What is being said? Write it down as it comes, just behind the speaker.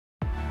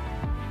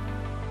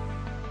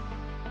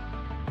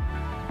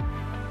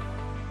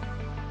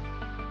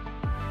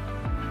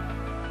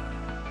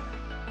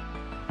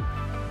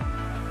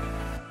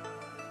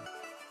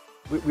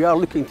We are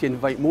looking to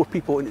invite more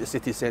people into the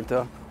city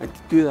centre, and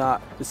to do that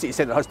the city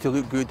centre has to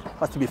look good,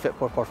 has to be fit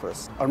for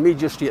purpose. Our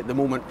major street at the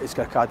moment is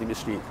Academy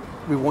Street.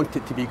 We want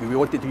it to be good, we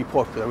want it to be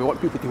popular, we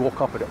want people to walk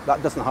up at it.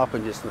 That doesn't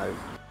happen just now.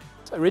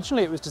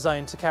 Originally it was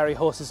designed to carry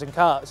horses and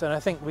carts, and I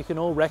think we can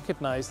all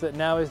recognise that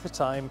now is the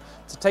time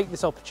to take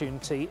this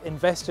opportunity,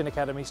 invest in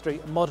Academy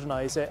Street,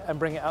 modernise it and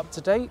bring it up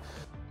to date.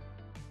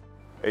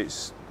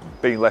 It's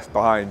been left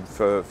behind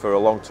for a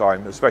long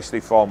time, especially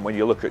from when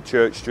you look at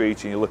Church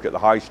Street and you look at the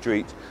High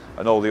Street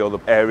and all the other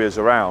areas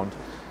around.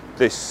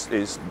 This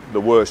is the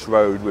worst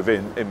road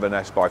within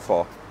Inverness by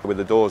far. With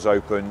the doors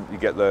open, you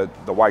get the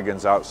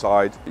wagons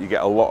outside, you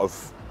get a lot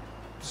of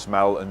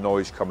smell and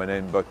noise coming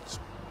in, but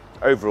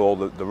overall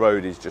the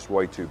road is just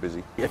way too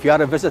busy. If you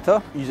are a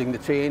visitor using the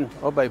train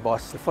or by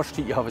bus, the first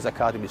street you have is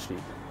Academy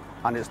Street,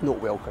 and it's not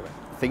welcoming.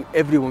 I think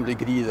everyone would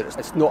agree that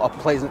it's not a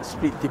pleasant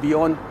street to be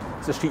on.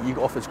 It's a street you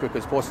get off as quick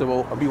as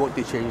possible, and we want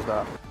to change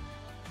that.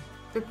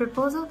 The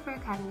proposal for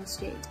Academy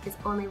Street is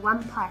only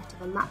one part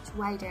of a much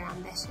wider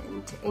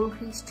ambition to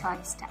increase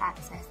choice to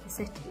access the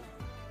city.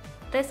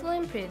 This will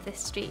improve the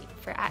street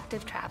for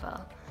active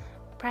travel.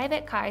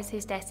 Private cars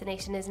whose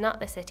destination is not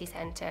the city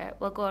centre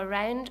will go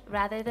around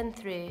rather than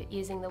through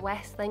using the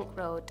West Link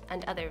Road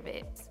and other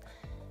routes.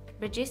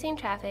 Reducing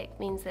traffic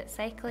means that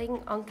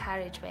cycling on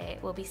carriageway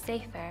will be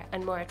safer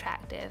and more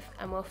attractive,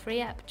 and will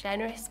free up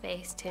generous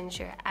space to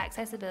ensure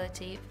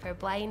accessibility for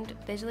blind,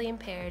 visually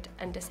impaired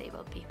and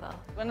disabled people.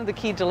 One of the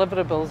key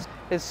deliverables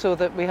is so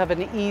that we have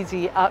an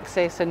easy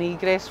access and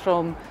egress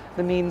from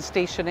the main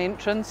station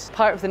entrance.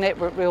 Part of the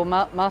Network Rail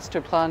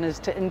Master Plan is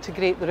to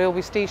integrate the railway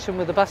station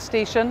with the bus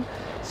station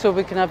so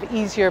we can have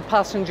easier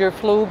passenger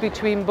flow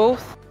between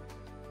both.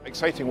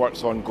 Exciting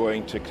work's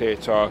ongoing to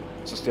create a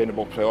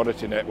sustainable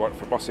priority network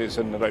for buses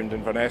in and around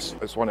Inverness.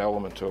 It's one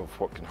element of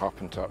what can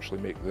happen to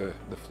actually make the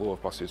flow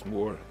of buses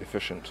more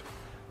efficient.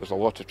 There's a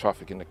lot of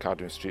traffic in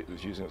Academy Street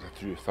that's using it as a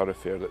through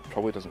thoroughfare that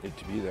probably doesn't need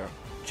to be there.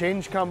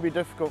 Change can be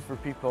difficult for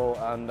people,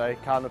 and I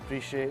can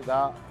appreciate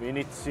that. We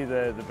need to see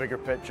the bigger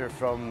picture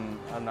from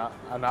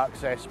an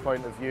access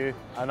point of view,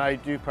 and I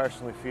do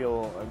personally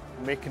feel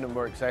making it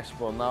more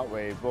accessible in that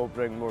way will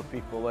bring more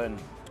people in.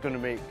 It's going to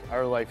make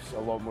our lives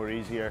a lot more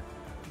easier.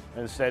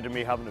 Instead of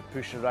me having to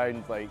push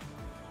around like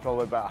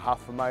probably about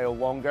half a mile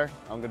longer,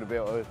 I'm going to be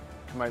able to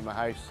come out my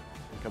house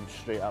and come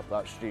straight up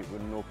that street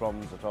with no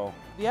problems at all.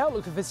 The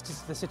outlook for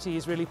visitors to the city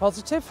is really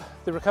positive.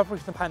 The recovery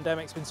from the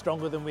pandemic has been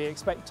stronger than we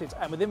expected,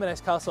 and with Inverness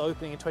Castle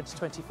opening in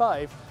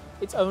 2025,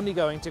 it's only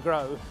going to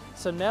grow.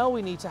 So now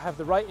we need to have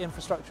the right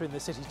infrastructure in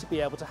the city to be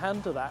able to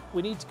handle that.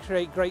 We need to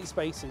create great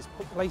spaces,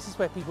 places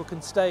where people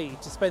can stay,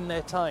 to spend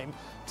their time,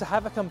 to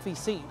have a comfy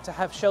seat, to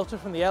have shelter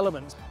from the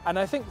elements. And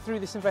I think through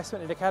this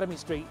investment in Academy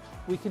Street,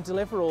 we can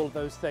deliver all of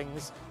those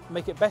things,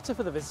 make it better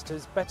for the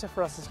visitors, better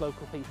for us as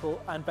local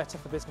people, and better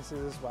for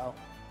businesses as well.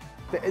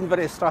 The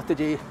Inverness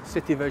strategy,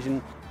 city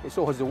vision, it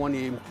all has the one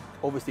aim,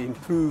 obviously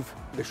improve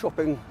the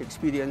shopping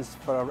experience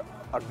for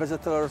our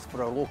visitors,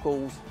 for our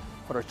locals,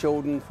 for our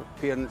children, for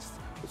parents,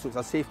 so it's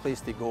a safe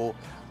place to go,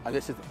 and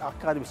this is,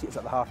 Academy Street is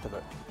at the heart of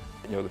it.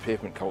 You know, the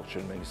pavement culture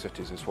in many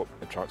cities is what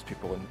attracts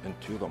people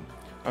into them.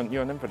 And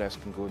you know, Inverness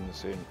can go in the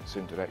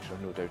same direction,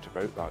 no doubt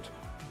about that.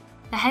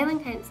 The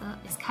Highland Council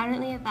is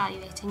currently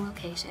evaluating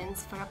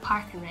locations for a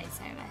park and ride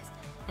service,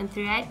 and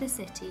throughout the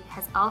city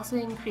has also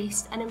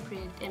increased and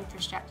improved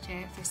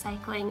infrastructure for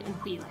cycling and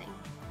wheeling.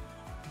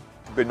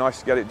 It'd be nice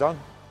to get it done.